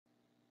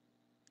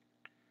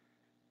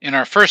In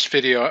our first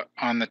video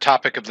on the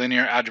topic of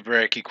linear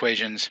algebraic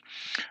equations,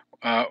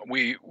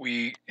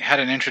 we had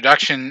an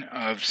introduction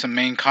of some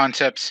main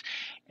concepts,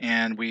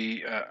 and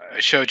we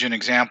showed you an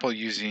example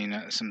using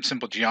some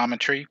simple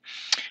geometry.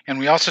 And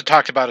we also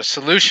talked about a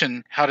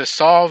solution, how to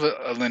solve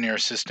a linear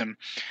system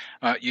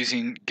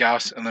using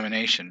Gauss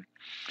elimination.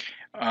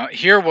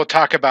 Here we'll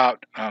talk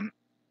about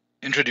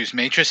introduce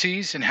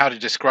matrices and how to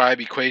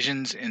describe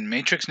equations in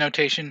matrix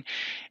notation,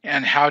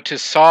 and how to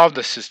solve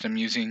the system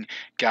using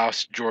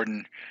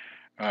Gauss-Jordan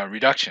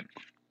reduction.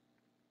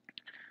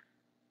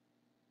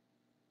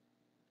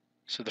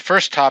 So the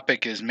first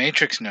topic is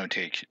matrix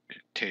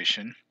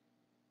notation,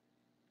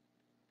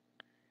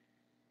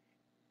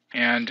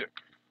 and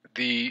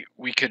we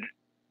could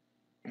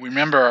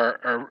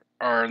remember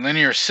our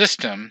linear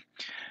system,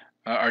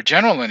 our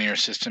general linear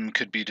system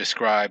could be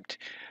described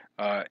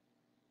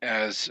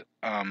as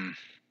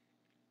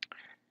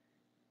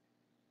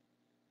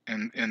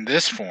in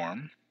this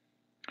form.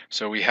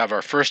 So we have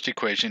our first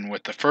equation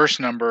with the first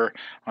number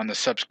on the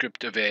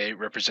subscript of A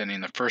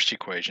representing the first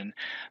equation,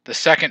 the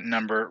second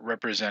number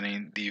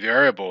representing the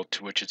variable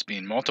to which it's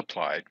being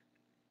multiplied,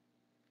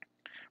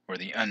 or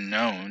the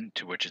unknown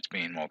to which it's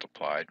being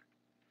multiplied.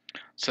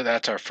 So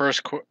that's our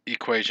first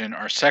equation.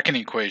 Our second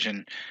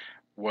equation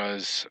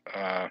was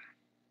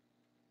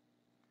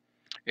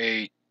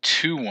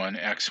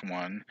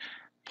A21x1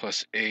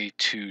 plus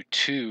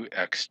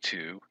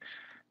A22x2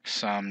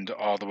 summed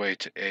all the way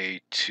to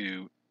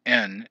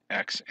A2n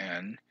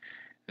xn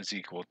is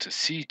equal to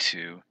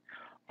C2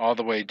 all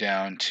the way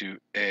down to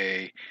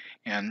A,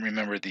 and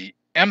remember the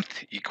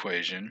mth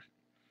equation,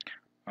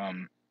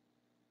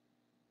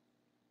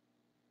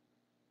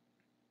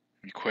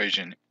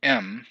 equation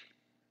m,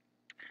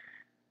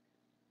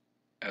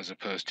 as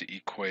opposed to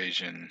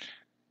equation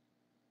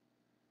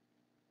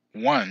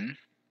 1,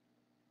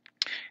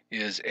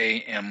 is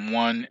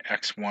am1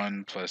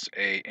 x1 plus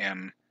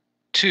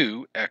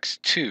am2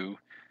 x2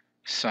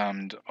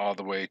 summed all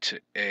the way to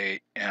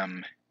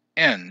amn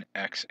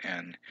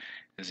xn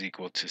is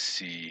equal to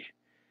C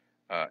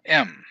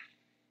m.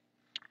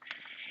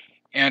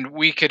 And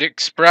we could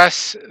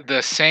express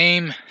the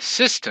same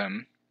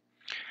system.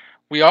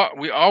 We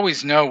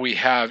always know we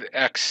have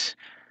x1,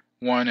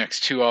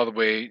 x2 all the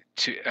way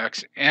to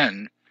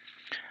xn.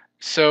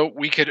 So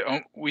we could,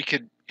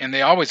 and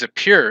they always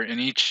appear in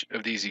each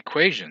of these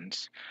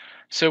equations.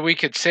 So we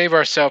could save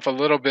ourselves a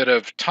little bit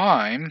of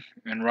time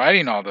in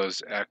writing all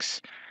those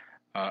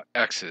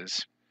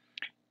x's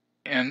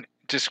and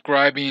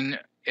describing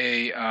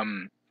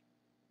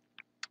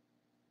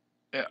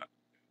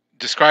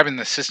describing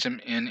the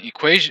system in a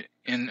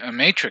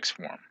matrix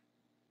form.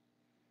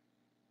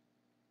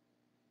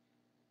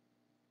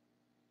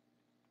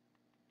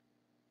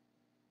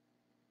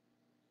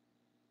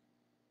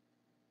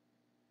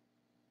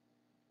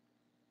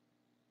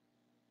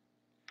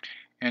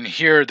 And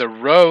here the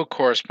row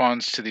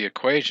corresponds to the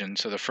equation.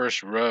 So the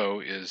first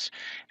row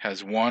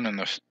has 1 in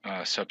the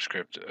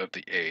subscript of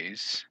the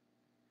a's.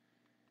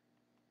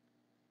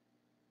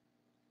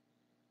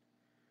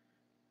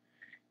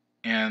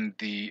 And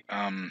the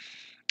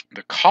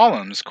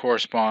columns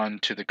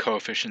correspond to the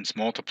coefficients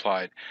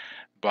multiplied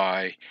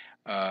by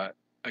a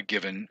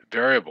given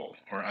variable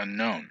or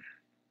unknown.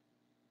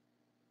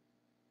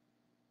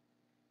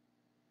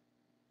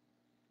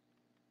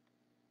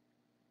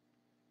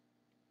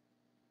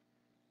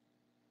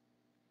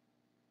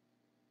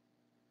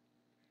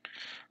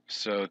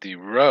 So the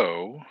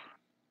row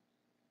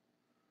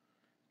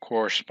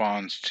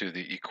corresponds to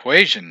the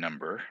equation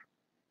number,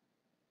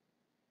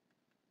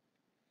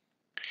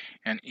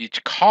 and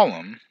each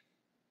column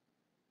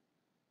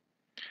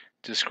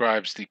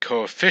describes the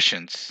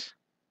coefficients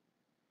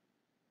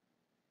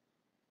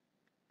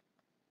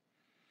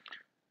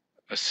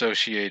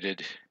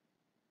associated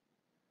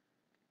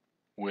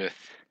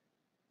with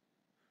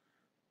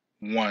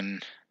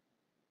one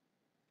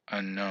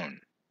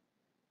unknown.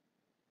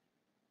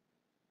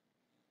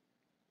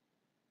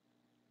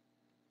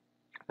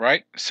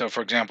 Right? So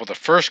for example, the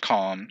first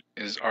column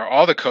are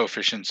all the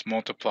coefficients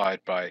multiplied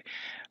by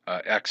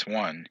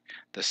x1.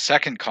 The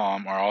second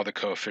column are all the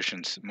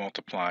coefficients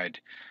multiplied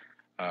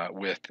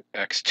with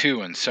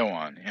x2, and so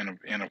on. And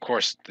of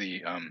course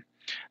the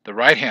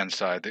right hand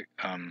side,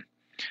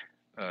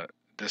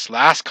 this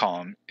last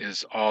column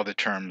is all the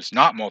terms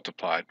not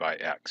multiplied by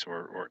x,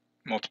 or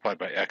multiplied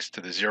by x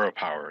to the 0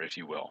 power, if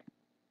you will.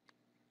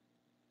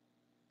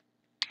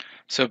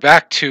 So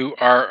back to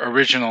our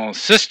original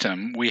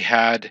system, we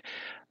had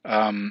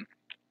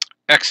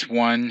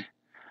x1,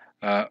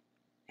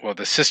 well,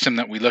 the system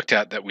that we looked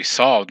at that we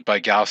solved by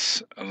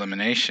Gauss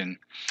elimination,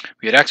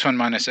 we had x1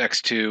 minus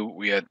x2,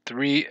 we had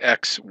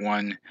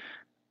 3x1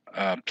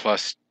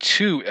 plus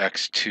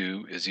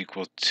 2x2 is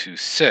equal to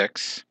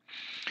 6.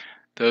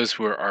 Those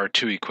were our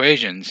two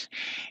equations,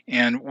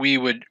 and we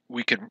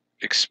could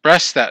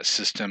express that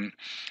system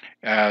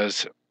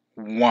as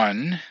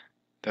 1,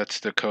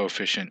 that's the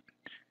coefficient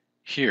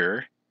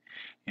here,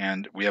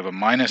 and we have a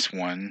minus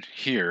 1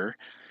 here.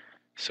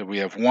 So we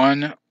have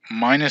 1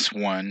 minus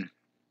 1,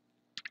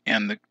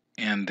 and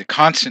and the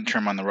constant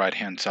term on the right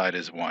hand side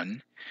is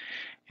 1.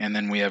 And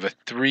then we have a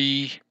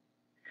 3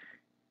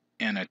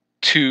 and a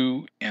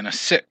 2 and a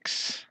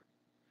 6.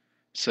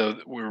 So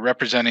we're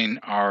representing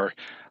our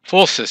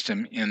full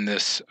system in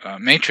this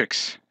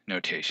matrix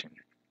notation.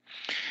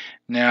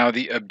 Now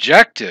the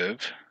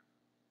objective,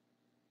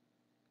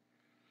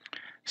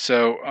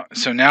 so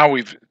now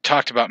we've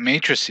talked about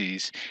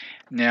matrices.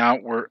 Now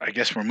I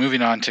guess we're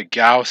moving on to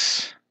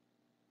Gauss-Jordan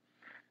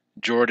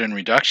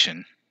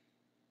reduction.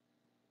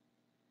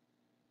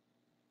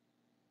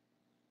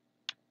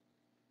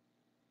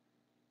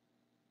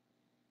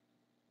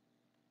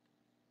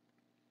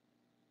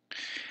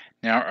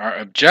 Now our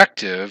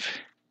objective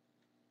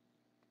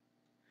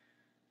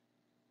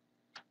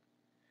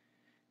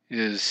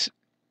is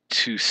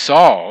to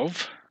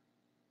solve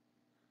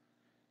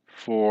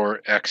for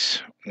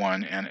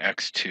x1 and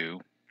x2,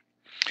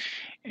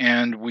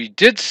 and we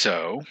did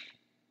so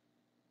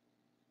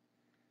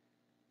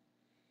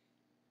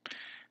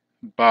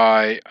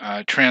by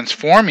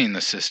transforming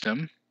the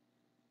system,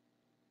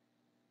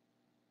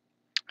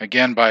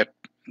 again by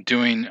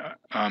doing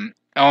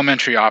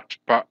elementary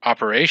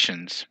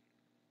operations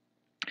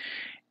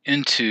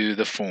into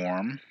the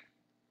form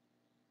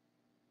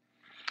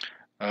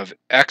of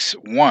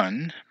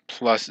x1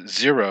 plus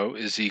 0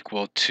 is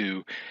equal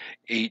to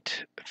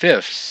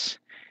 8/5,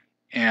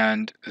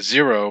 and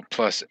 0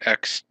 plus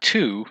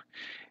x2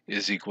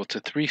 is equal to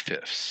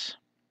 3/5.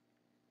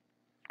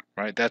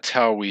 Right? That's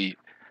how we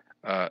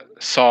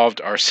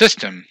solved our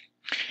system.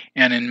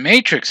 And in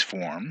matrix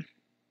form,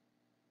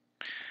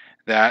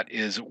 that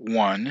is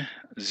 1,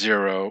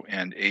 0,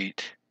 and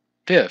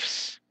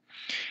 8/5,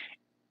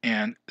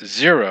 and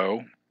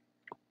 0,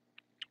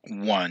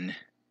 1,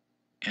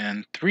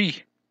 and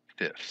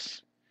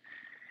 3/5.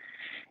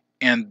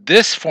 And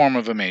this form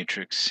of a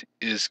matrix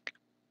is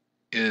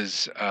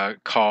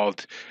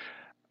called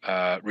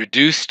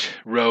reduced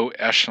row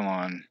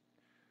echelon.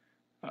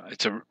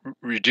 It's a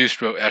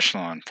reduced row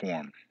echelon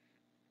form.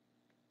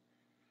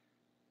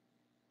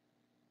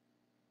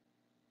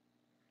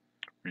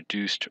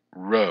 Reduced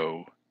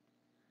row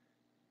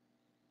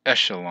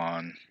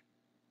echelon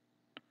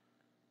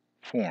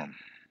form.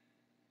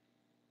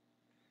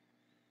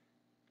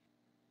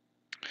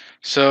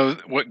 So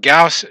what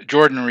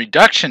Gauss-Jordan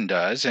reduction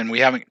does, and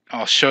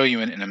I'll show you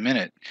in a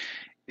minute,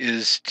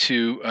 is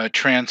to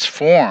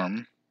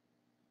transform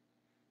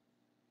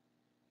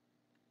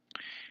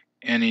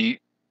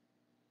any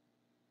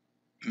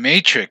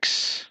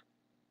matrix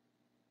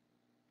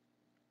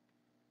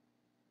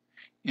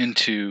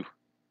into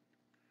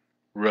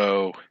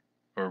row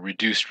or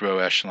reduced row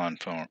echelon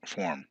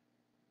form.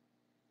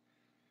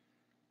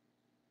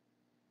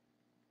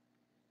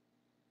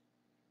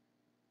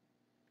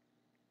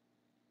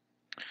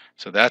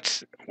 So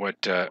that's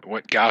what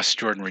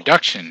Gauss-Jordan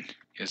reduction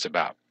is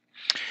about.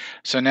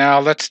 So now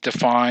let's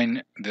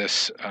define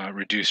this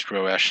reduced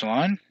row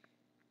echelon.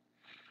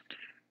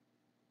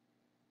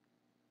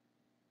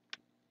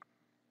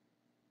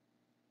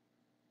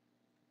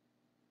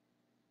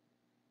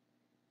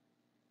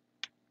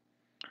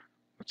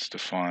 Let's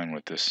define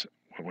what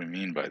we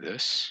mean by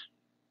this.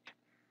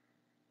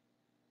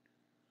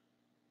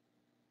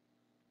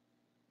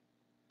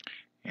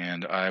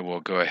 And I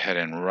will go ahead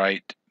and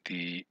write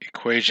the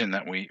equation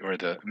or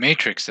the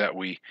matrix that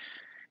we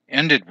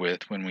ended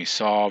with when we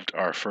solved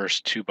our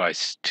first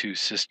 2x2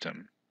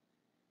 system.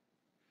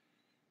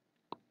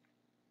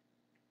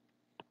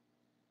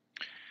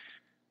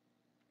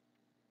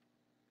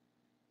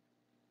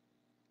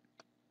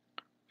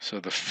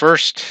 So the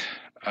first,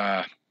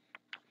 there's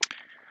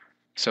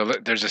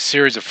a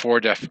series of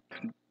 4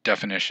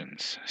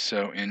 definitions.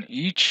 So in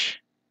each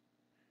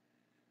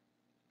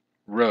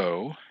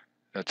row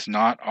that's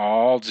not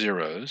all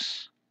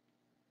zeros,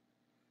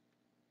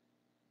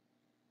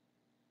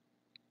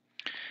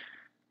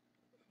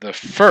 the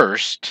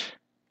first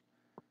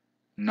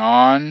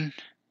non-zero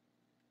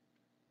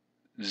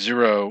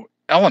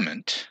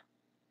element,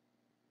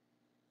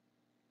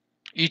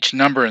 each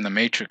number in the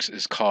matrix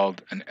is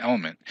called an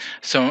element.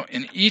 So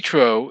in each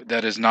row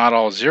that is not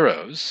all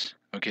zeros,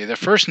 okay, the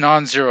first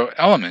non-zero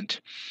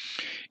element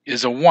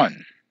is a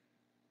 1.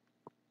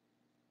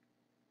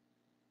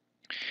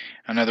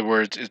 In other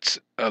words, it's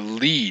a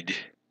leading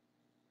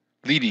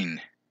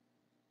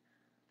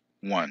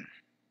 1.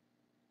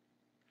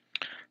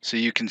 So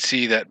you can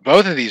see that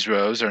both of these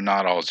rows are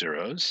not all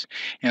zeros,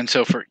 and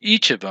so for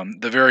each of them,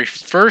 the very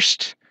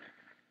first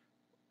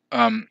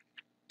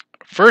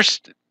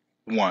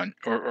one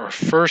or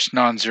first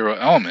non-zero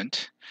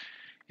element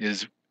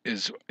is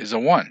a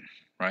 1,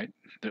 right?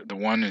 The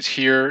 1 is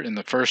here in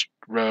the first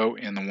row,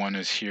 and the 1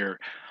 is here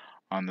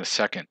on the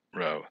second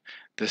row.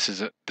 This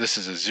is a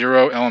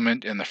 0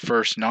 element, and the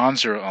first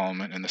non-zero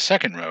element in the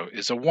second row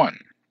is a 1.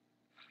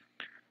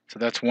 So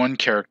that's one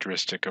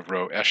characteristic of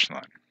row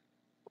echelon.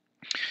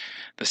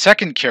 The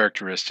second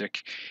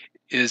characteristic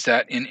is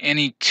that in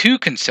any 2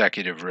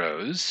 consecutive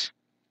rows,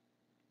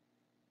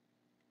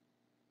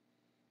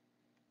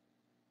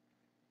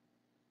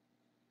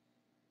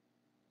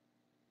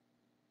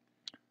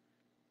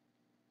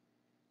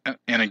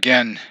 and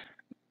again,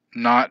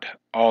 not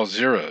all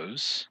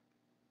zeros,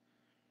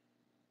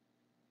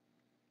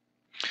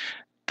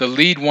 the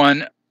lead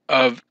one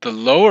of the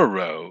lower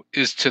row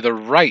is to the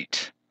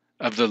right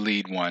of the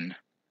lead one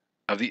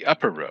of the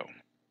upper row.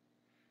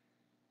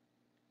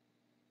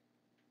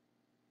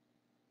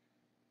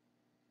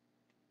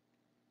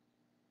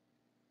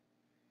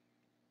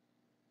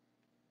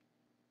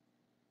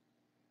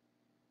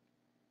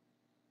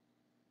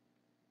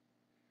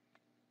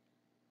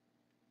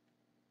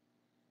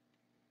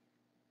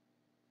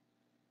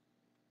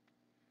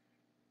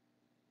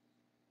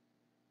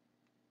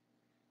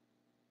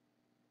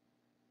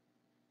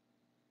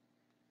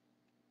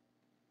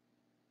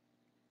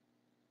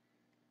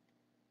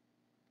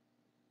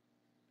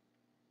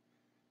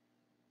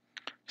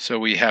 So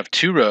we have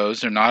two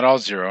rows, they're not all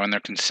zero, and they're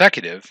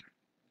consecutive.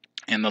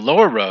 And the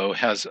lower row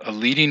has a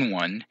leading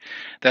one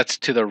that's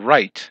to the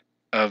right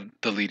of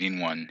the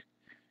leading one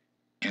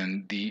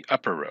in the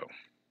upper row.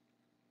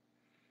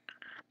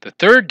 The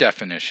third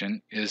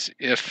definition is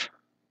if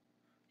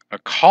a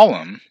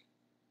column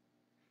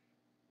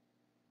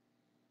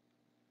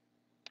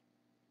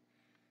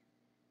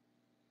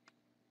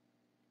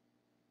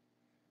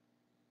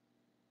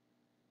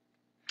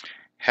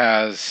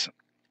has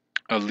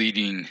a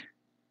leading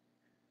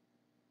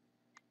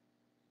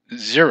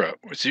zero,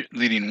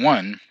 leading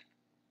one,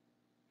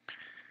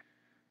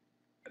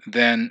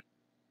 then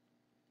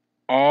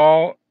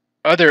all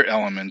other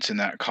elements in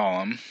that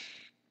column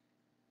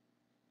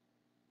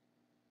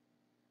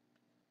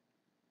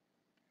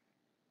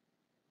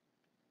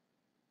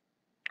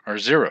are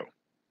zero.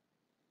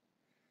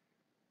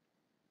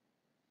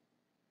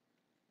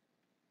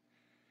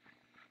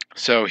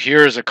 So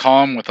here's a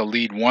column with a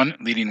leading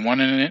one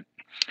in it.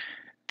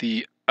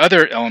 The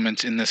other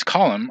elements in this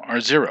column are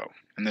zero.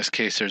 In this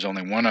case, there's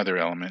only one other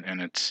element, and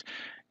it's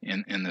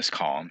in this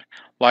column.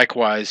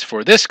 Likewise,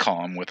 for this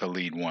column with a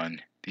lead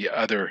one, the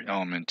other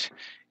element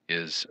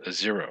is a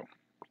zero.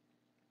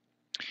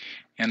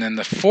 And then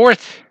the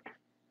fourth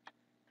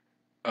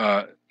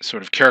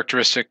sort of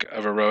characteristic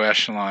of a row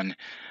echelon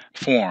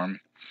form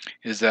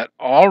is that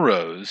all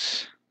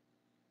rows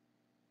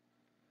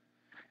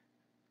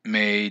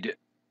made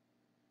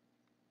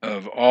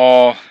of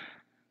all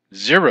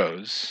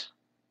zeros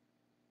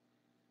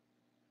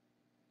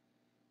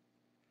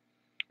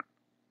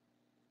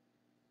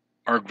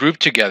are grouped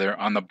together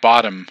on the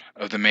bottom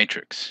of the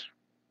matrix.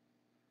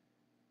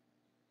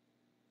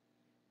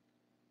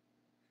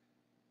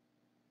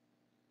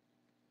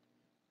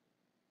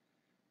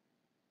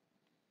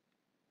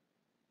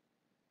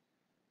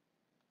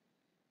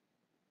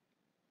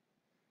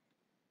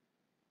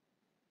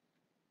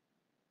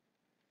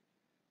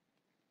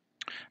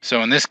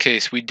 So in this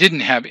case, we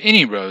didn't have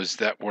any rows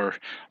that were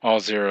all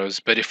zeros,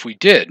 but if we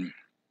did,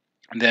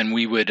 then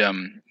we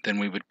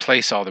would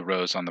place all the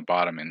rows on the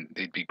bottom, and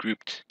they'd be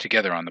grouped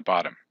together on the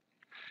bottom.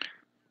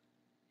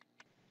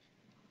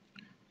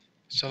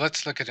 So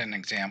let's look at an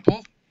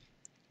example.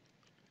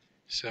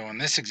 So in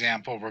this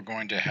example, we're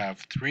going to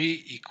have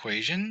three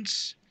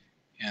equations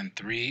and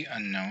three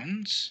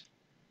unknowns,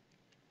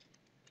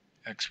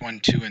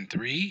 x1, 2, and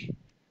 3.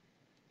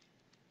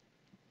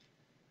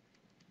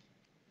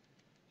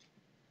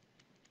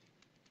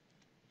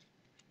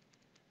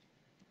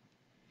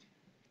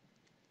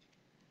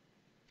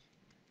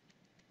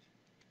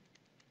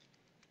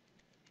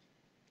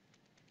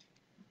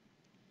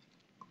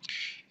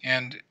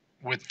 And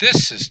with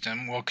this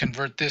system, we'll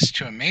convert this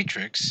to a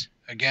matrix.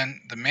 Again,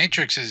 the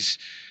matrix is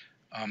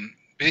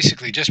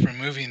basically just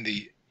removing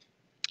the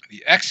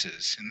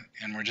x's,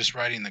 and we're just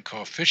writing the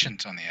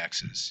coefficients on the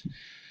x's.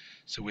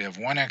 So we have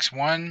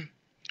 1x1,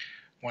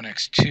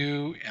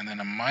 1x2, and then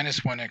a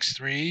minus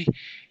 1x3,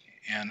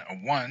 and a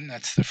 1.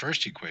 That's the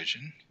first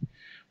equation.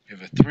 We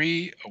have a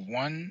 3, a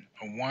 1,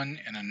 a 1,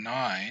 and a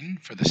 9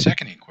 for the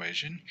second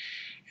equation,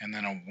 and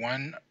then a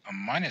 1, a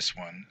minus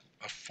 1,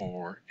 a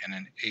 4, and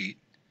an 8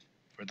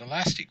 for the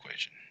last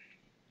equation.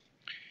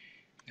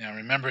 Now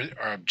remember,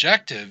 our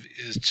objective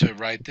is to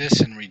write this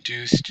in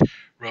reduced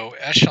row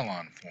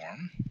echelon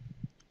form.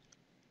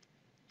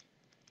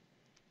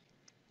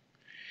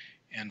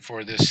 And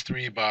for this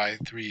 3 by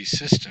 3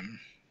 system,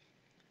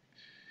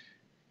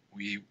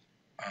 we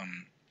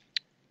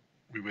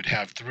would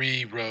have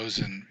 3 rows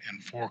and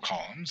 4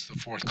 columns, the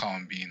fourth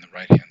column being the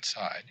right-hand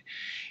side.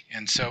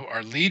 And so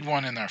our lead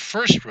one in our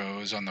first row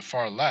is on the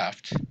far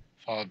left,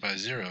 followed by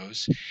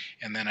zeros,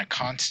 and then a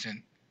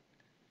constant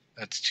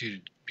that's to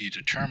be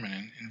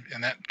determined.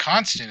 And that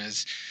constant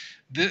is,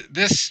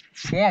 this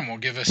form will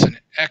give us an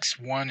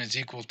x1 is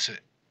equal to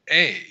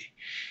a.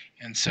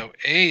 And so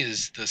a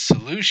is the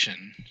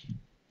solution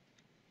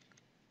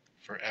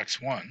for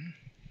x1.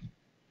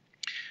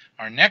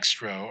 Our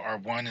next row, our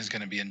 1 is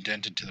going to be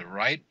indented to the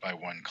right by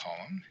 1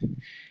 column,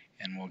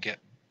 and we'll get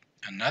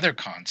another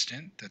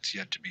constant that's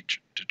yet to be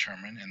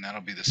determined, and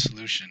that'll be the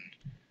solution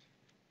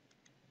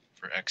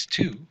for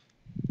x2.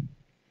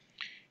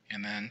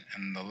 And then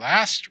in the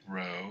last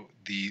row,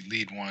 the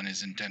lead 1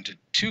 is indented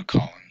 2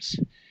 columns,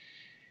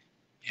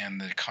 and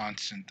the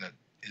constant that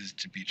is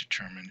to be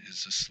determined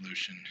is the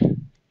solution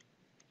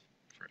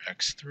for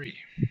x3.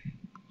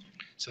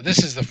 So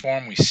this is the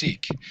form we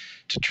seek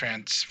to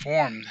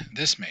transform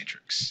this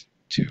matrix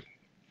to.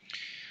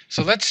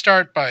 So let's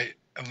start by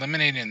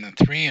eliminating the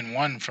 3 and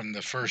 1 from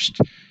the first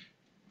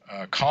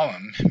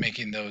column,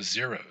 making those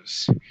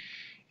zeros.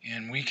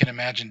 And we can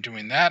imagine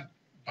doing that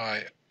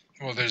by,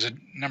 well, there's a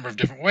number of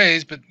different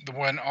ways, but the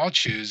one I'll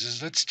choose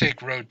is, let's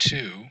take row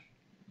 2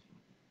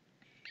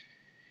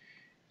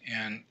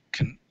 and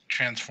can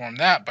transform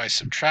that by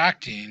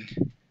subtracting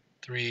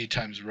 3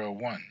 times row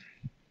 1.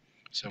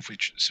 So if we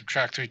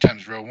subtract 3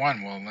 times row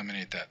 1, we'll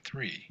eliminate that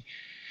 3.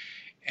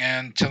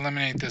 And to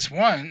eliminate this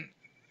 1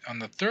 on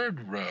the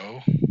third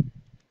row,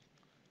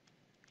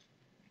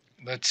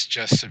 let's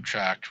just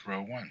subtract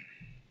row 1.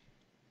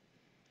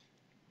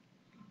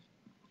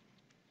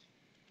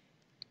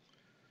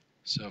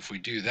 So if we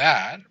do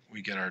that,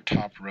 we get our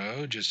top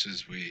row just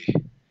as we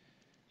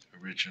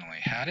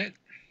originally had it.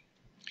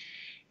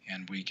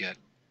 And we get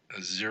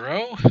a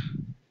 0.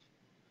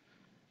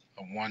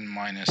 A 1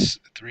 minus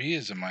 3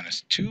 is a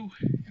minus 2.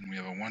 And we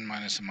have a 1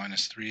 minus a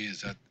minus 3 is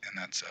that, and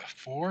that's a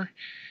 4.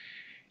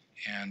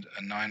 And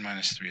a 9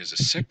 minus 3 is a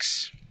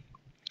 6.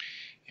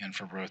 And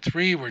for row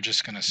 3, we're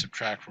just going to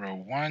subtract row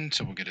 1,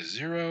 so we'll get a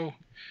 0,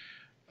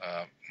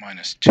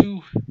 minus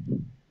 2,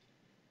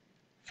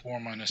 4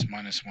 minus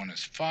minus 1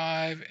 is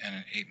 5, and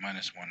an 8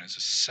 minus 1 is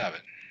a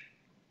 7.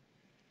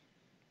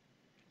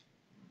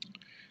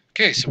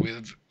 Okay, so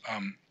we've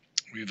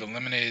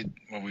eliminated,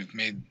 well, we've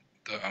made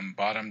the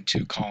bottom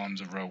 2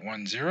 columns of row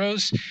 1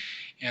 zeros,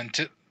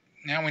 and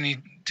now we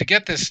need to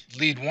get this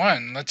lead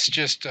 1. Let's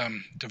just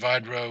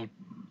divide row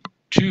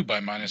 2 by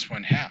minus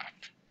 1/2.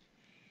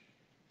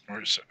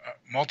 Or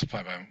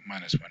multiply by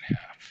minus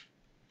 1/2.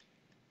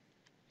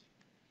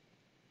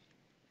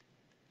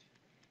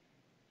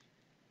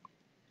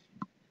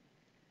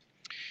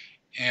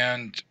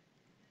 And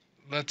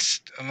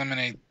let's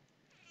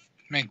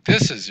make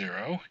this a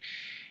 0.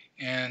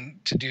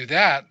 And to do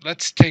that,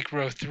 let's take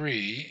row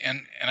 3,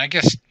 and I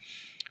guess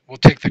we'll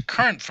take the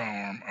current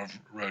form of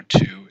row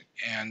 2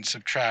 and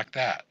subtract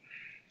that.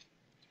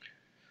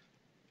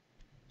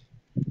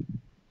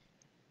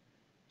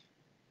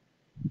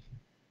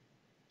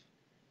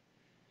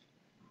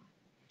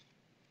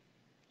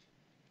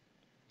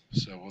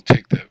 So we'll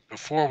take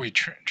before we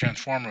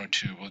transform row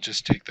 2, we'll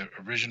just take the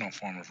original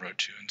form of row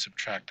 2 and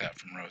subtract that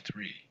from row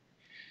 3.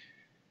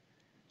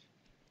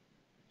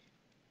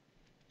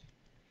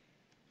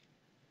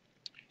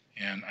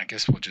 And I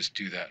guess we'll just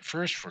do that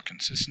first for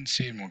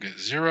consistency, and we'll get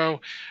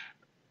 0.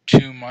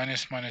 2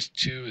 minus minus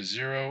 2 is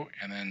 0,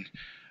 and then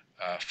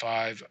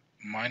 5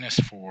 minus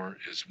 4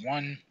 is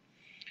 1,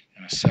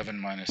 and a 7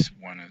 minus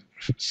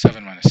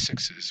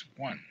 6 is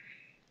 1.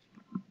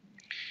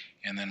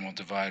 And then we'll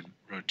divide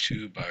row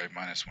 2 by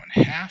minus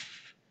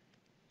 1/2.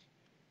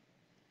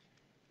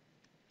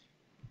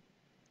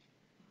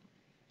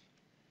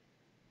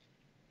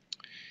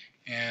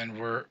 And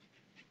we're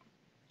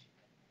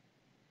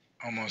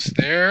almost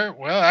there.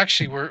 Well,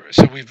 actually,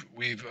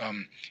 we've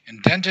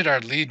indented our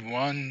lead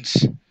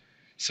 1s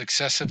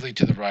successively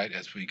to the right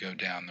as we go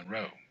down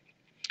the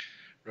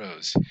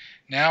rows.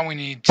 Now we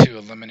need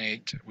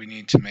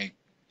to make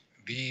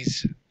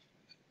these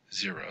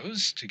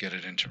zeros to get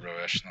it into row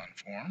echelon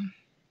form.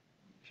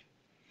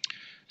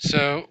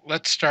 So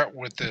let's start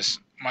with this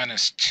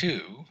minus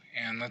 2,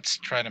 and let's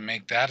try to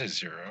make that a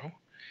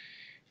 0.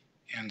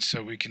 And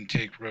so we can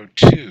take row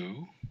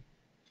 2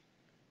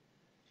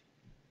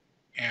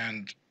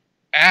 and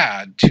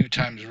add 2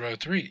 times row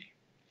 3.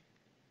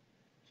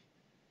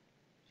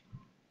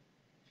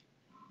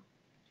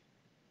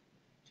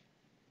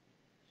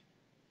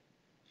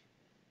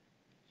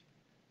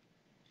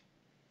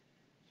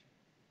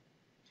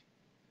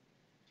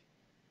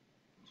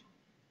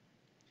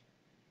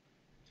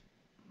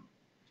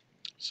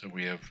 So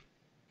we have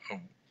a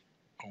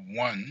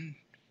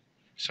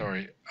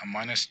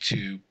minus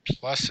 2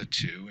 plus a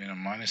 2, and a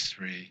minus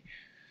 3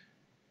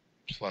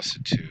 plus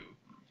a 2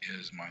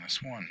 is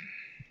minus 1.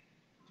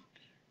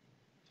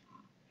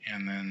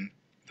 And then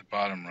the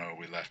bottom row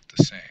we left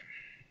the same.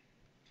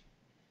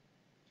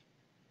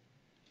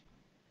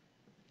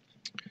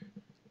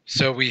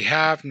 So we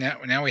have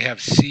now we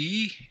have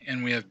C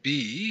and we have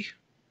B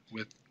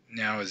with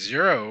now a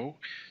 0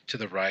 to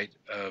the right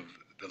of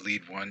the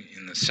lead 1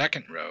 in the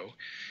second row.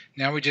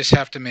 Now we just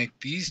have to make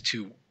these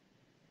 2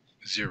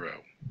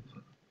 0.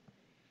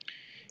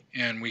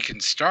 And we can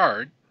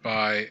start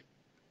by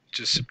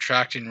just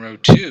subtracting row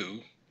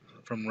 2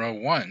 from row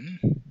 1.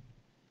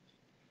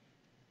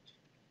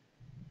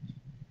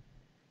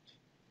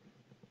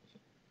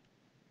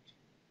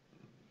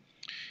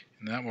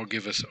 And that will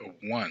give us a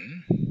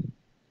 1,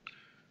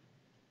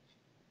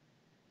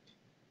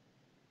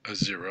 a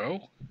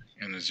 0,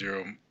 and a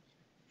 0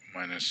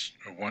 minus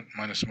a 1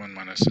 minus 1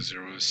 minus a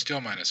 0 is still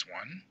minus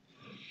 1.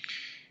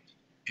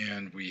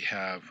 And we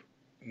have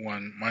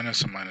 1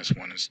 minus a minus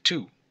 1 is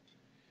 2.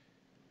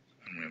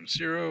 And we have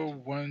 0,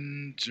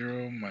 1,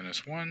 0,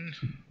 minus 1,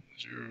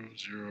 0,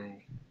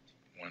 0,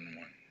 1,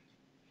 1.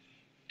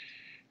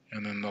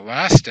 And then the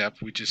last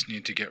step, we just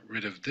need to get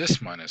rid of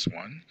this minus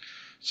 1.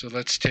 So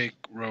let's take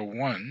row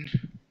 1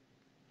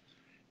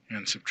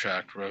 and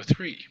subtract row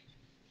 3.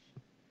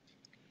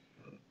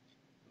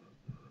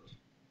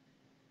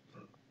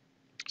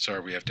 Sorry,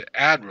 we have to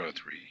add row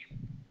 3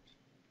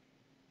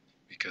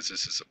 because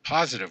this is a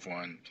positive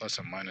 1 plus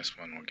a minus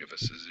 1 will give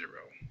us a 0.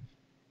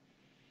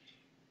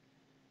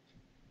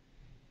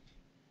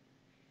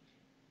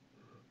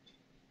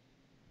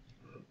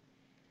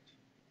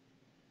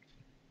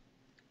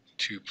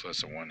 2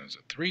 plus a 1 is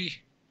a 3.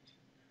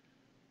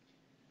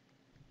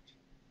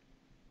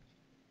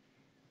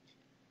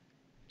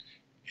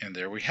 And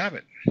there we have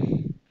it.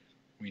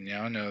 We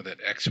now know that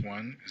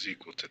x1 is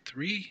equal to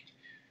 3,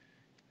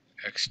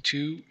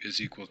 x2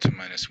 is equal to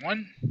minus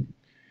 1,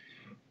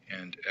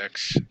 and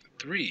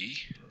x3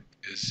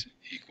 is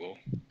equal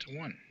to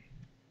 1.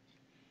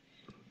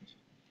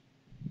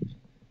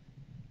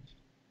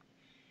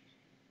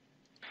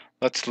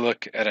 Let's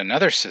look at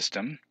another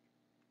system.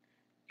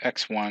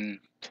 x1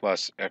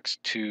 plus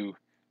x2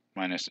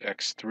 minus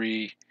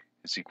x3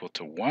 is equal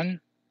to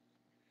 1.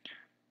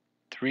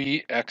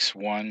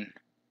 3x1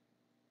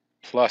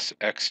 plus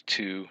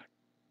x2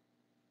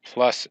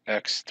 plus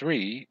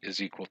x3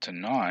 is equal to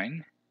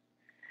 9.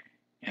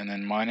 And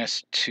then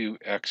minus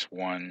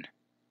 2x1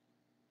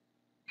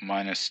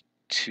 minus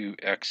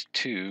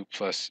 2x2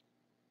 plus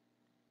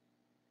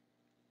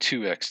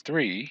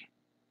 2x3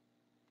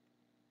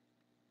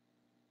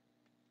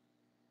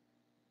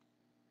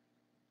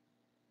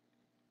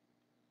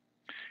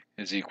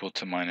 is equal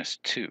to minus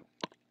 2.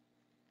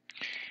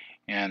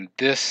 And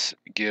this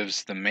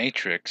gives the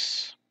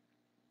matrix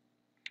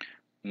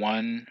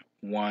 1,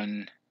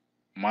 1,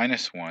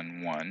 minus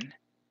 1, 1,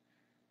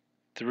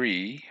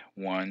 3,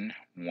 1,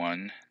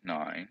 1,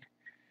 9,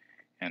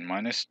 and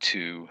minus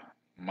 2,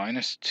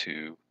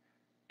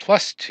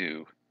 plus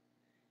 2,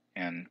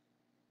 and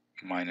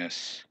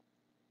minus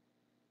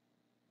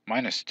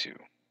 2.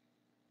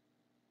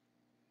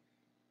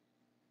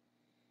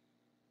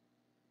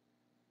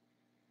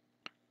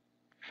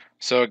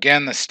 So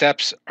again, the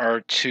steps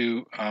are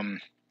to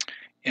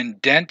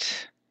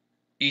indent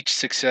each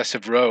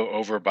successive row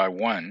over by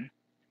one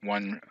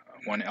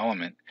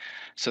element.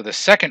 So the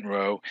second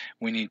row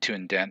we need to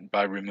indent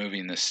by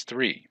removing this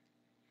 3.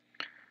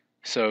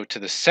 So to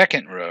the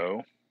second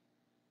row,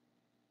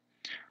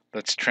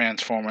 let's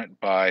transform it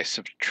by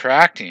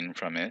subtracting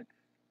from it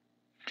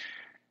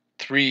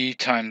 3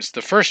 times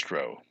the first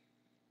row.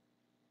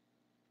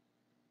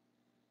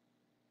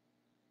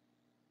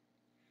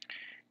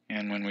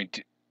 And when we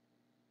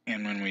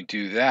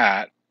do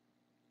that,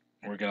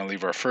 we're going to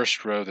leave our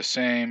first row the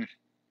same.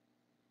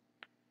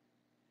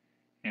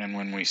 And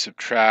when we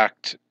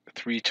subtract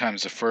 3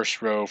 times the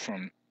first row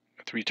from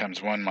 3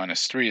 times 1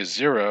 minus 3 is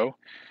 0,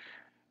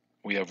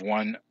 we have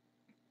 1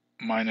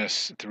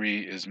 minus 3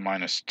 is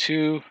minus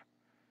 2.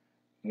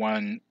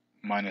 1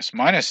 minus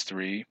minus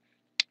 3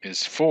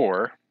 is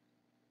 4.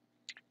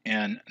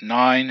 And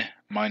 9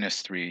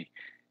 minus 3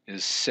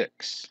 is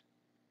 6.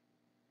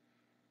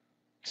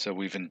 So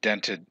we've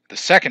indented the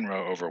second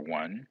row over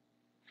 1.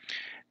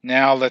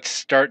 Now let's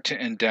start to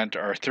indent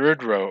our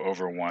third row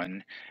over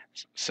 1.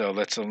 So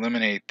let's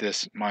eliminate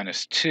this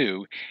minus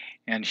 2.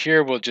 And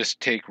here we'll just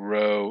take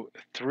row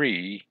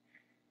 3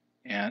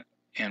 and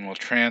we'll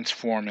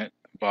transform it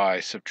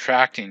by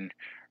subtracting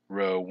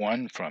row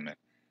 1 from it.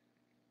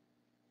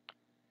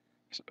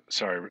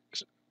 Sorry,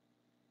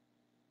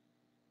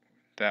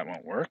 that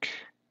won't work.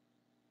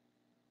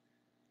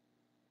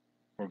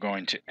 We're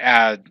going to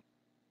add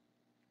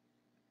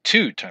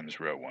 2 times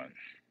row 1.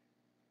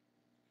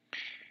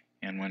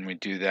 And when we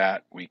do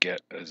that, we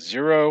get a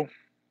 0,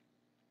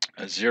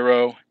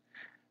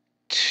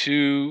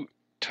 2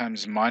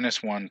 times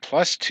minus 1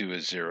 plus 2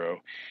 is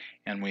 0,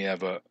 and we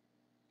have a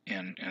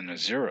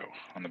 0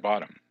 on the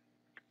bottom.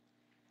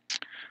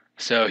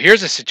 So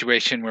here's a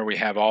situation where we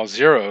have all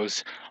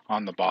zeros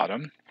on the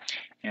bottom,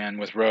 and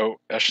with row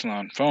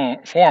echelon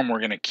form, we're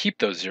going to keep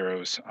those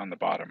zeros on the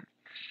bottom.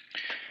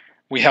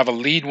 We have a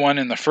lead 1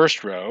 in the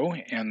first row,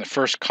 and the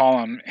first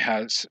column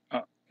has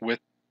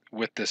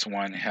with this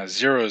one has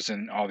zeros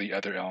in all the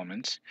other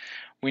elements.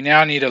 We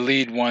now need a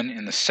lead 1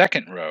 in the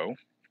second row.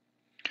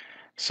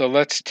 So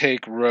let's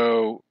take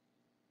row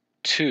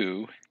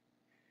 2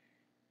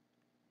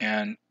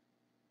 and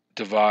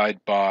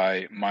divide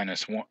by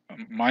minus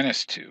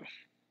 2,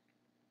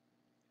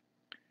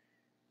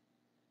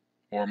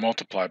 or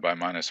multiply by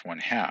minus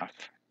 1/2,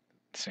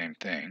 same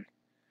thing.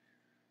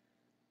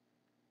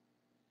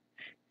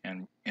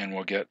 And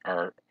we'll get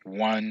our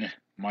 1,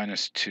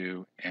 minus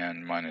 2,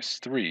 and minus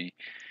 3.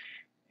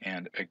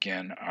 And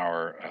again,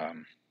 our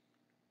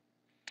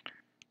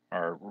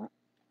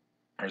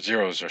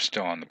zeros are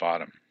still on the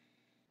bottom.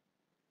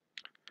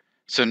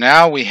 So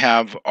now we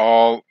have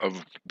all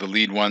of the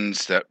lead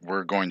ones that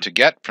we're going to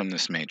get from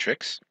this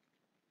matrix.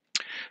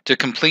 To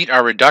complete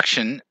our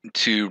reduction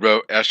to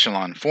row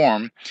echelon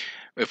form,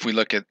 if we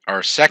look at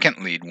our second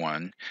lead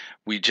 1,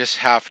 we just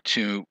have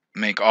to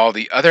make all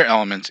the other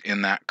elements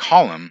in that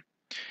column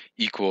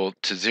equal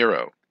to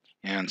 0.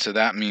 And so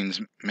that means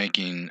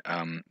making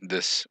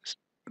this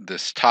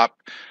top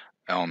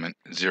element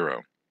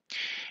 0.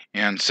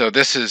 And so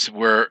this is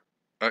where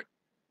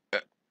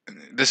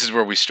this is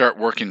where we start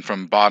working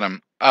from bottom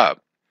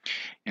up.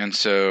 And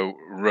so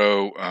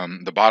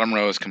the bottom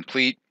row is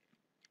complete,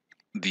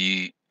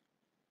 the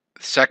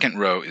second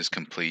row is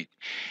complete,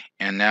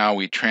 and now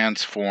we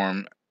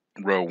transform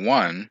row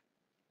 1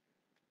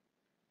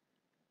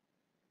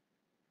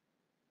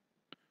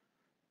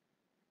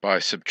 by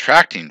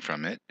subtracting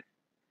from it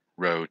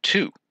row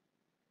 2.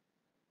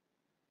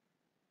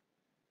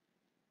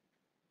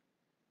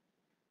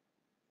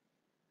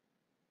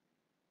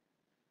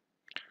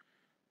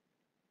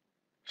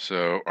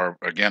 So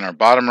again, our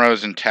bottom row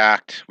is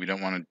intact. We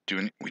don't need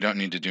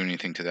to do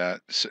anything to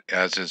that,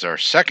 as is our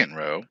second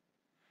row.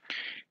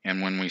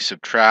 And when we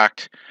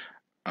subtract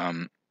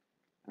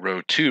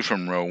row 2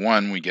 from row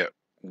 1, we get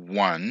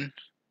 1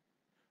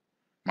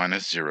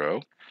 minus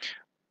 0.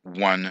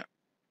 1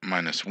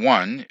 minus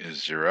 1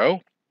 is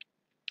 0.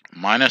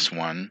 Minus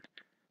 1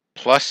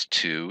 plus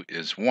 2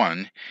 is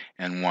 1.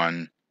 And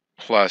 1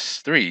 plus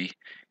 3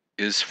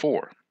 is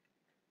 4.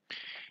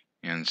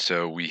 And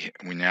so we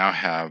now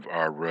have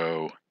our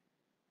row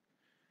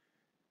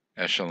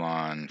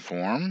echelon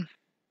form,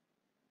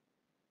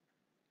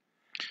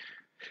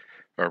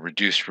 our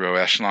reduced row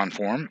echelon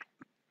form,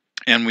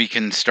 and we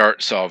can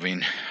start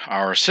solving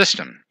our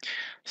system.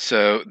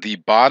 So the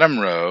bottom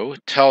row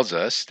tells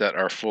us that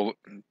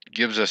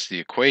gives us the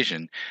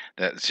equation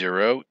that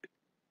 0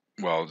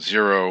 plus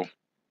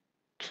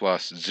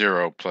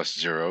 0 plus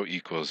 0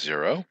 equals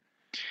 0.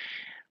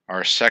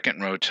 Our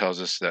second row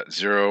tells us that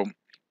 0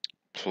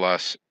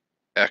 plus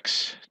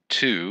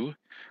x2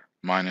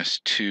 minus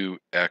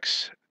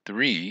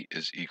 2x3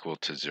 is equal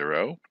to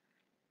 0.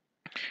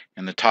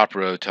 And the top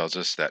row tells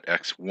us that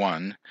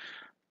x1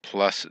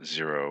 plus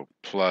 0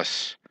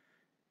 plus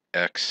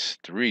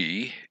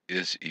x3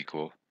 is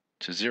equal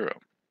to 0.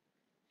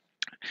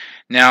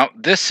 Now,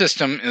 this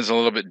system is a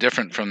little bit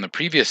different from the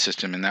previous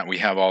system in that we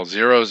have all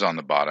zeros on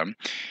the bottom,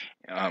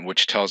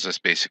 which tells us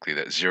basically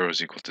that 0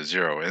 is equal to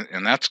 0.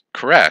 And that's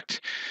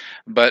correct.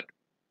 But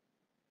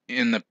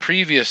in the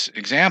previous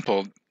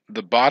example,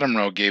 the bottom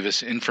row gave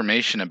us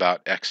information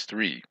about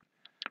x3.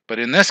 But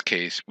in this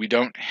case, we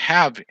don't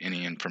have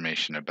any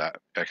information about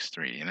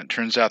x3. And it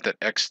turns out that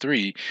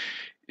x3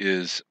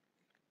 is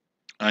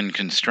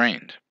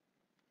unconstrained.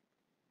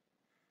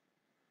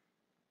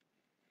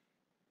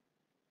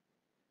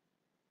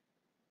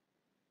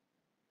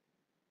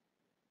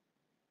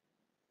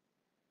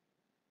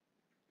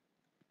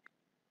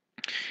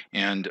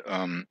 And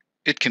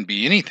it can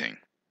be anything.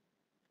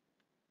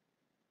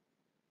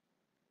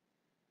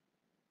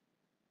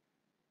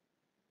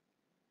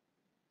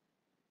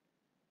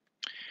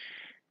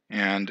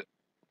 And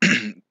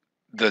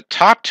the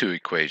top two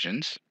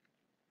equations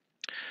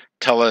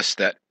tell us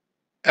that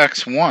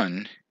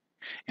x1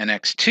 and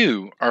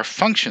x2 are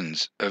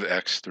functions of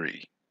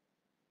x3.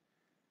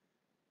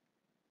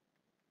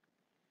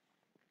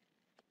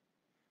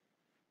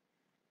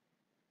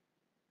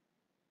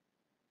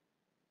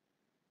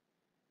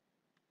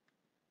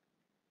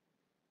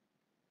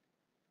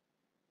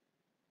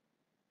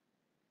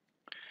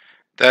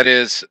 That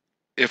is,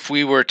 if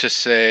we were to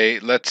say,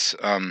 let's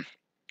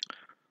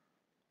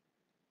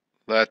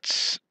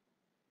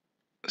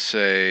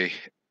say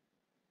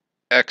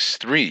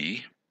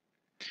x3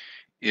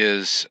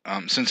 is,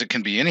 since it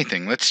can be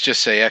anything, let's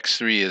just say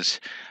x3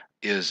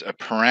 is a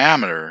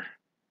parameter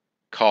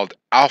called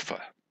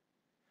alpha.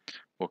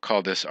 We'll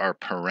call this our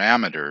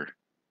parameter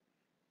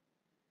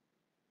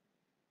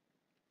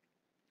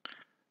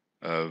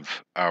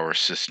of our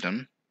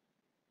system.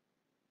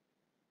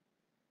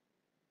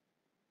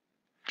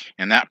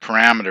 And that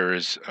parameter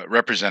is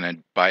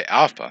represented by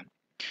alpha.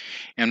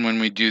 And when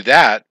we do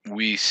that,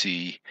 we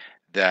see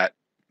that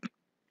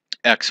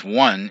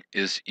x1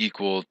 is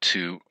equal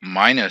to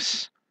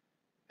minus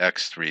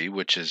x3,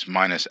 which is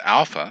minus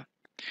alpha,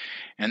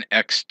 and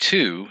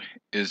x2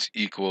 is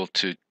equal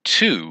to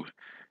 2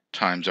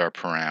 times our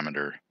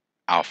parameter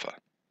alpha.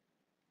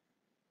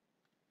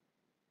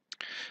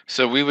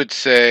 So we would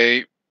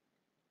say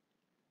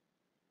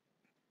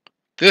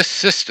this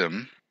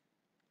system,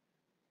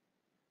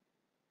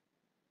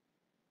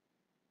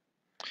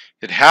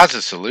 it has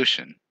a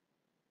solution.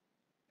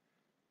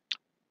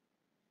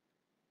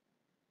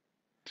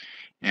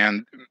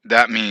 And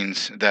that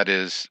means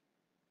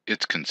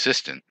it's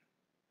consistent.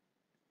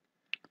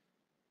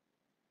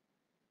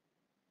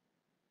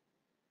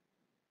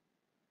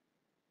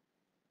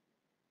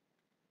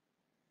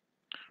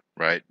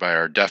 Right, by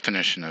our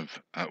definition of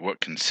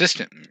what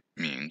consistent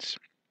means.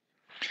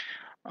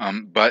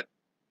 But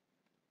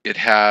it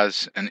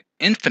has an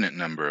infinite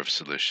number of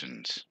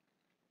solutions.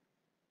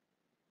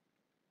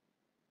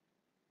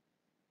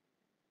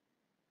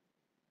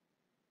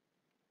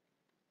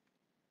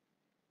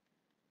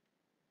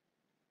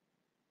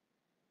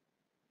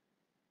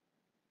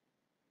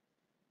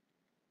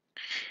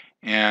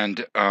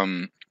 And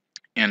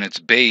it's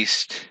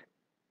based,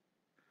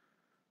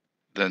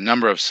 the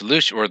number of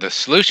solutions, or the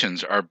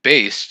solutions are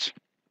based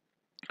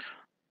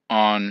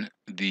on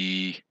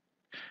the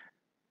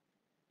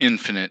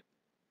infinite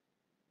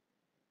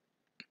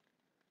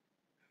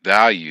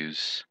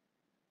values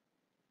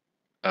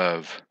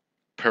of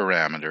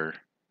parameter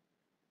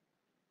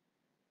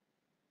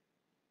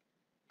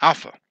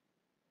alpha.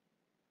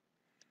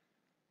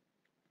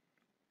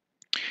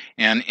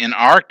 And in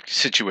our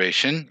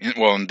situation,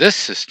 in this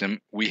system,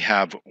 we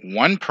have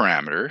one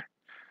parameter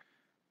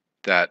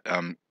that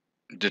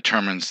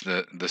determines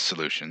the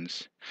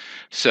solutions.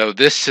 So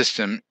this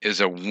system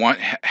has a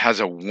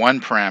one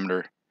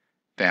parameter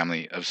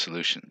family of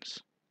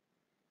solutions.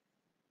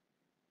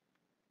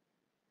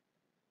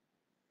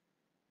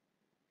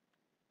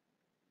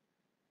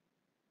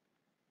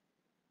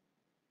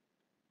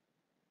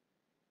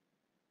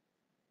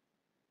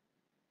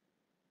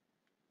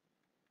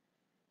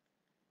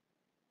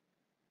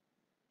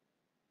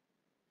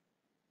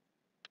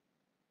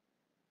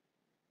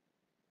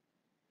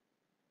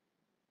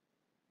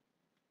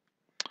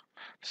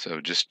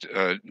 So just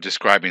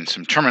describing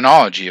some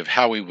terminology of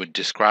how we would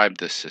describe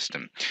this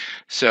system.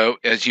 So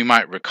as you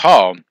might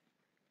recall,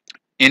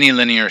 any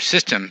linear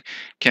system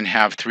can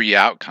have three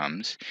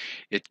outcomes.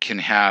 It can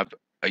have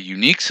a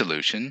unique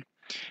solution,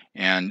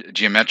 and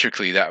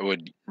geometrically that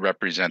would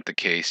represent the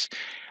case,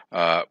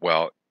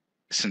 well,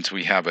 since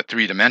we have a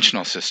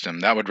three-dimensional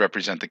system, that would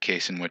represent the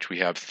case in which we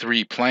have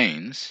three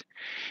planes,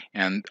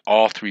 and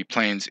all three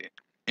planes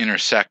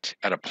intersect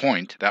at a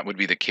point. That would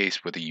be the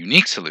case with a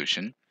unique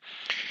solution.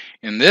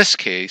 In this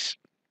case,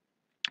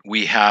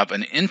 we have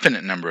an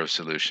infinite number of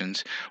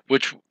solutions,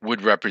 which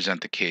would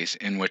represent the case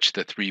in which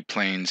the three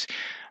planes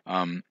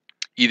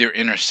either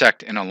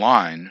intersect in a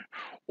line,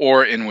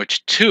 or in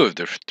which two of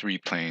the three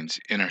planes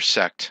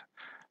intersect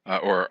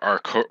or are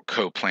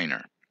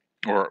coplanar,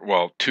 or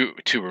well, two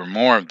or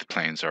more of the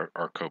planes are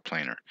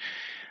coplanar.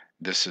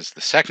 This is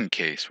the second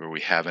case where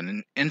we have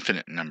an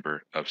infinite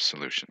number of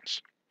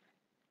solutions.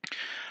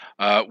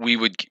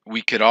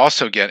 We could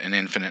also get an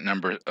infinite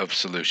number of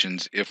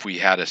solutions if we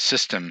had a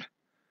system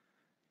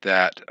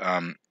that,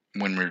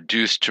 when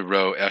reduced to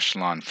row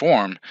echelon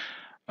form,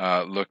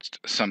 looked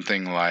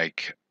something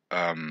like,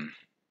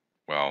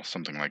 well,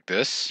 something like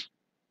this.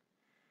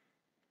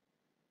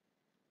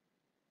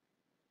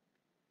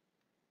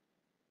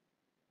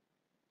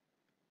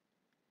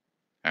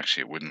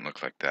 Actually, it wouldn't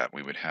look like that.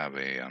 We would have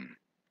a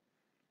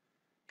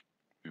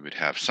we would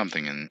have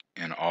something in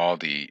all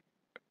the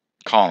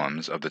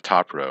columns of the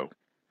top row,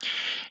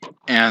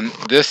 and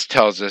this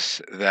tells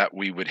us that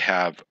we would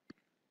have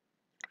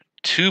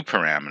two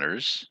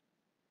parameters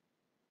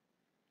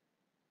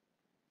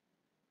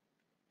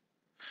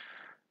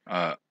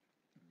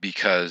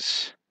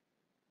because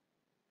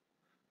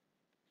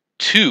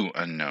two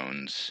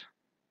unknowns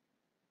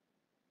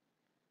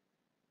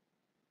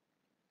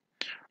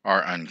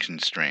are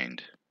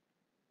unconstrained.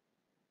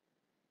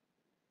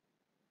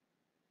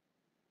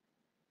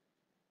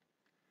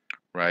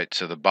 Right,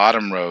 so the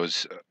bottom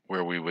rows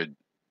where we would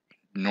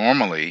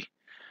normally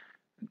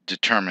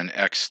determine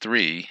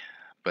x3,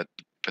 but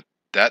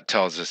that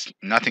tells us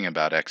nothing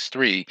about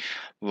x3.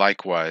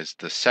 Likewise,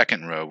 the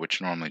second row,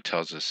 which normally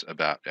tells us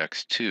about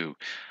x2,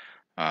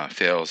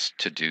 fails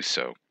to do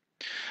so.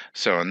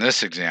 So in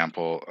this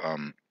example,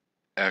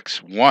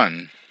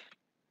 x1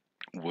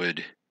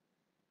 would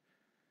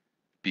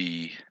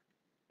be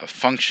a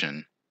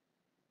function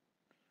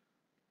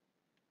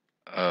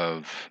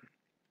of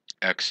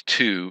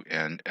x2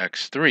 and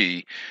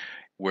x3,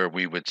 where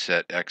we would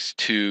set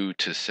x2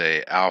 to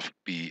say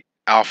be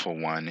alpha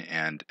 1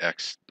 and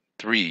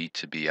x3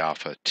 to be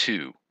alpha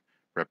 2,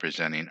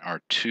 representing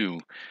our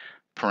two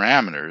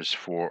parameters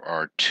for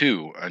our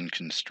two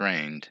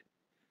unconstrained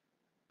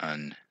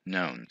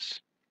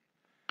unknowns.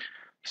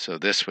 So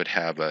this would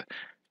have a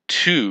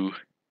two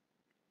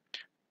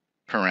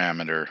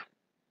parameter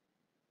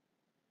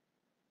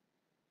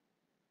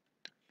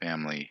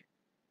family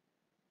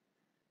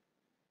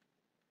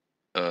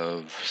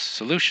of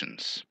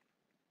solutions.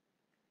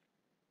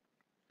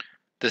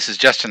 This is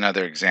just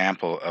another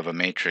example of a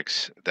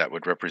matrix that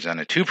would represent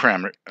a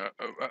two-parameter,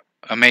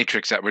 a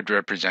matrix that would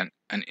represent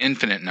an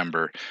infinite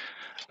number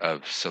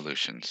of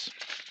solutions.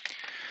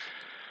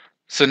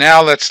 So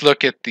now let's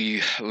look at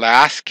the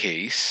last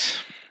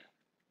case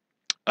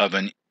of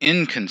an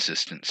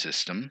inconsistent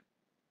system.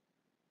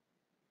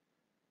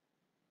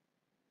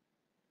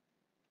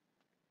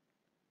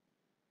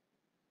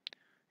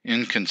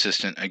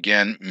 Inconsistent,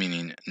 again,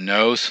 meaning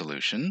no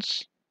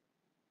solutions.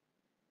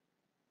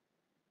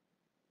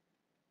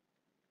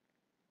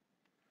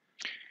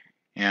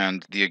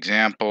 And the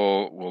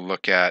example we'll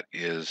look at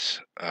is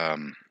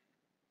the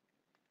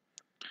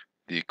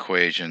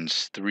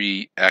equations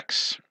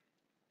 3x1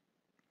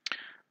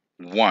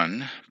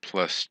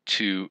 plus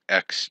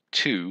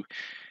 2x2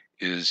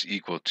 is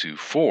equal to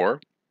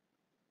 4,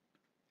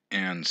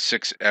 and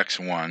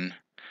 6x1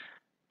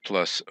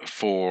 plus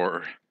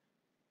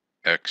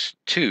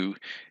 4x2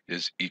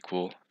 is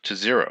equal to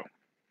 0.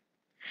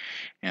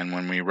 And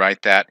when we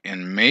write that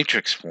in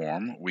matrix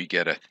form, we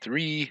get a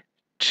 3,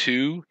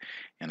 2,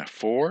 and a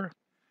 4,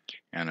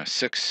 and a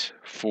 6,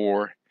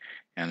 4,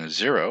 and a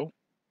 0.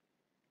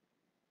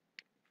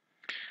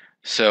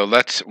 So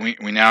we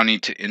now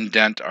need to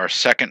indent our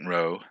second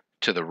row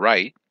to the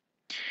right,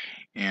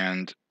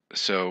 and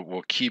so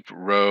we'll keep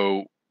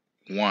row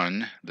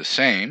 1 the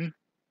same,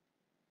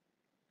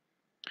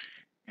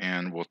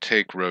 and we'll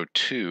take row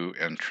 2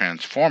 and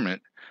transform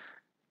it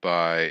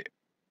by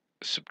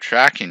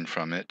subtracting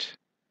from it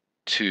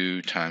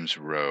 2 times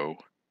row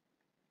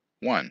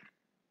 1.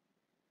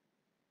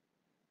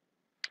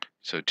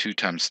 So 2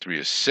 times 3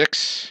 is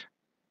 6.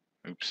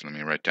 Oops, let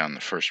me write down the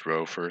first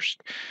row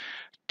first.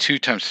 2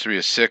 times 3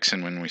 is 6,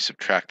 and when we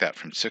subtract that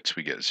from 6,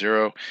 we get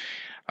 0.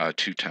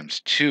 2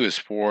 times 2 is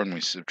 4, and we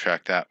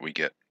subtract that, we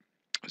get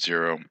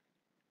 0.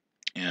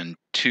 And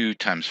 2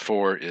 times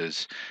 4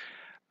 is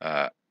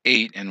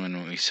 8, and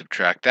when we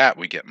subtract that,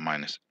 we get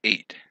minus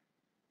 8.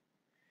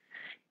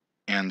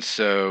 And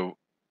so,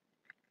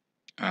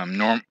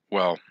 and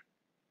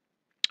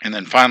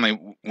then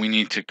finally, we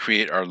need to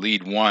create our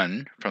lead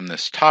 1 from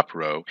this top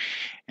row,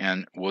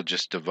 and we'll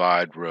just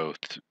divide row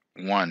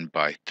 1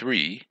 by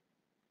 3,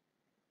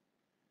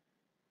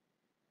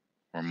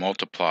 or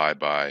multiply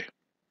by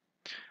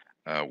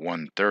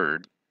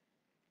 1/3,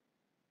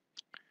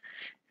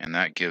 and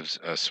that gives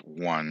us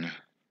 1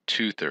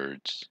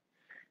 2/3,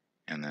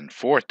 and then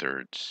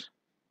 4/3,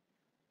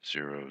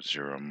 0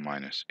 0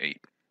 minus 8.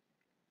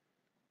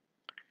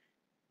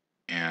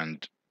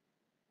 And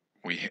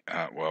we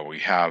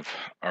have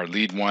our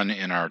lead 1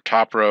 in our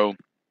top row,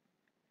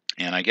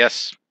 and I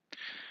guess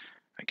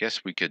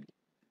we could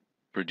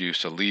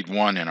produce a lead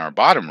 1 in our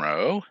bottom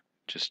row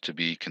just to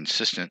be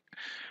consistent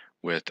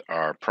with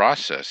our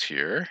process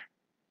here.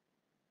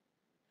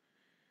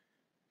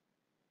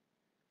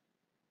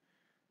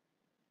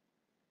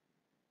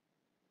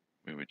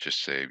 We would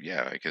just say,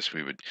 yeah, I guess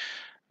we would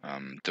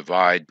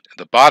divide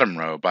the bottom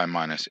row by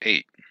minus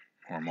 8,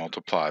 or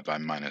multiply by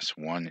minus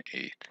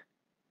 1/8.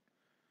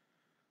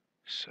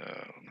 So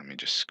let me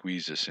just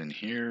squeeze this in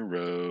here.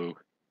 Row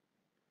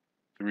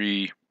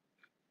 3,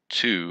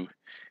 2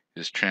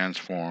 is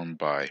transformed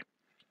by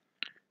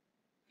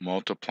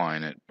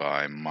multiplying it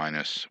by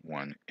minus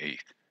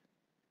 1/8.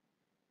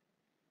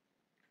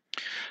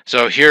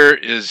 So here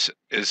is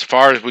as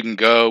far as we can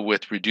go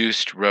with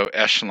reduced row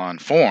echelon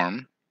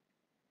form.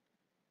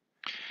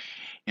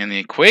 And the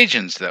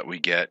equations that we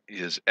get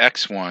is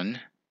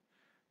x1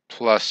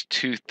 plus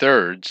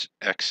 2/3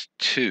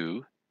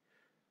 x2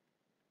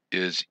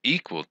 is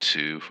equal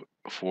to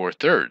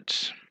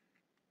 4/3.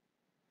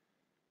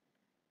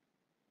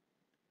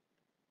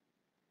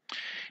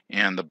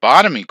 And the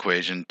bottom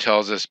equation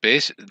tells us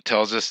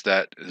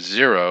that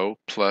 0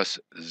 plus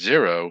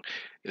 0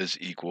 is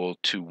equal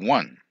to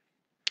 1.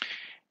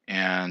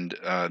 And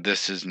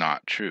this is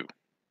not true.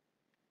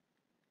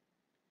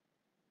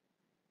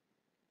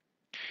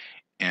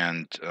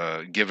 And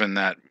given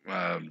that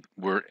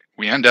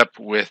we end up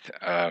with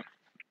a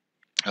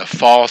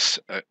false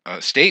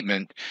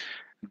statement,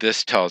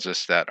 this tells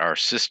us that our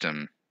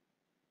system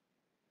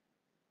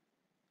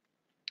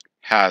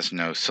has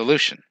no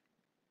solution.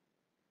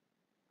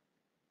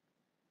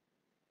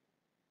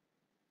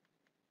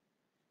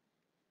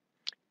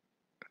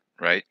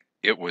 Right?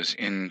 It was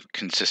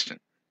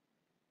inconsistent.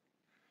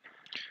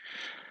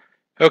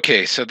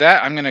 Okay, so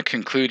that I'm going to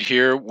conclude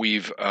here.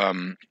 We've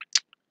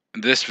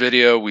this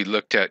video we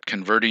looked at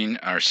converting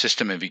our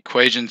system of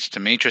equations to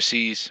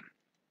matrices,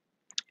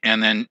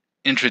 and then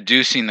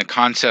introducing the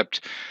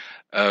concept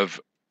of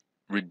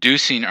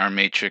reducing our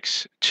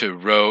matrix to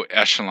row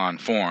echelon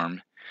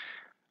form,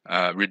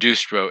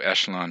 reduced row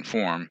echelon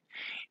form.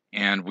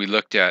 And we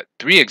looked at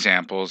 3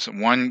 examples.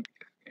 One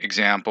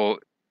example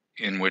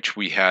in which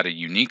we had a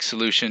unique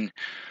solution,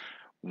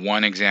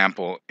 one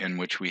example in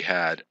which we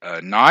had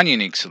a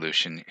non-unique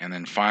solution, and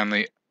then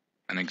finally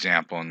an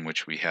example in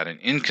which we had an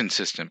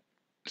inconsistent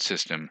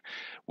system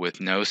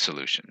with no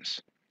solutions.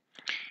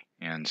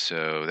 And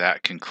so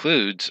that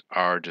concludes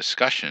our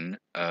discussion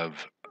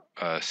of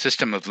a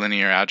system of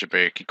linear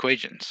algebraic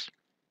equations.